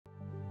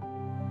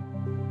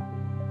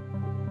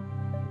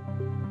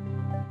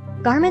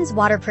Garmin's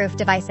waterproof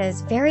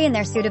devices vary in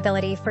their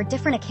suitability for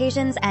different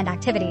occasions and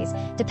activities,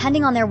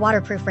 depending on their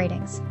waterproof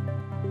ratings.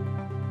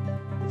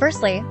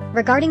 Firstly,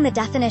 regarding the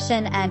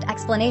definition and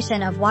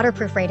explanation of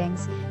waterproof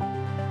ratings,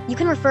 you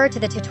can refer to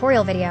the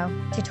tutorial video,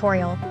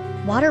 Tutorial,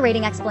 Water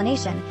Rating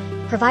Explanation,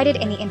 provided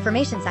in the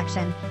information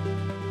section,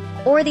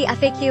 or the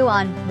FAQ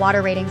on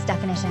water ratings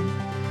definition.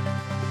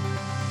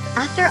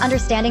 After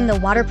understanding the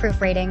waterproof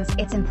ratings,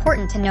 it's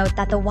important to note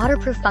that the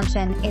waterproof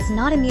function is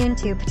not immune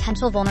to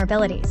potential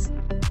vulnerabilities.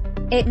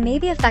 It may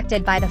be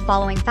affected by the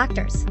following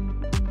factors.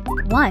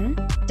 1.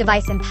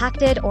 Device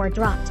impacted or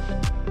dropped,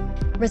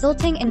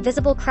 resulting in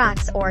visible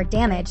cracks or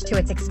damage to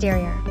its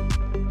exterior.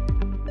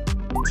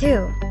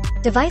 2.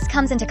 Device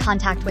comes into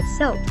contact with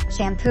soap,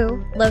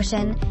 shampoo,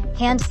 lotion,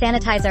 hand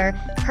sanitizer,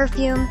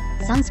 perfume,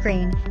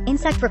 sunscreen,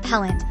 insect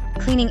repellent,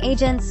 cleaning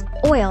agents,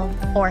 oil,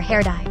 or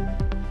hair dye.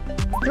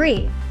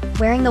 3.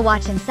 Wearing the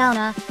watch in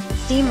sauna,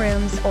 steam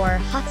rooms, or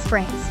hot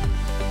springs.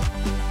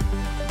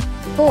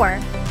 4.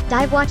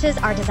 Dive watches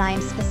are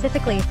designed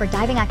specifically for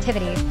diving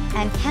activities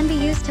and can be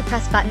used to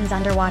press buttons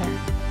underwater.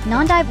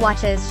 Non-dive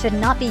watches should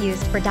not be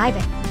used for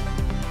diving.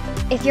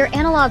 If your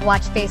analog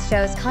watch face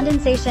shows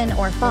condensation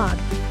or fog,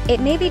 it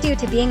may be due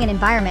to being in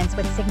environments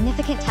with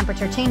significant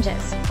temperature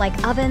changes,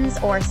 like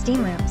ovens or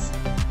steam rooms.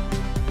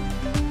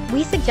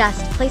 We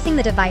suggest placing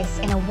the device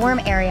in a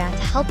warm area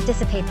to help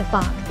dissipate the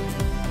fog.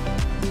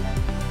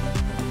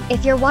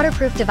 If your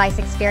waterproof device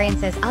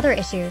experiences other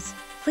issues,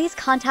 please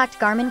contact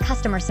Garmin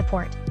customer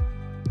support.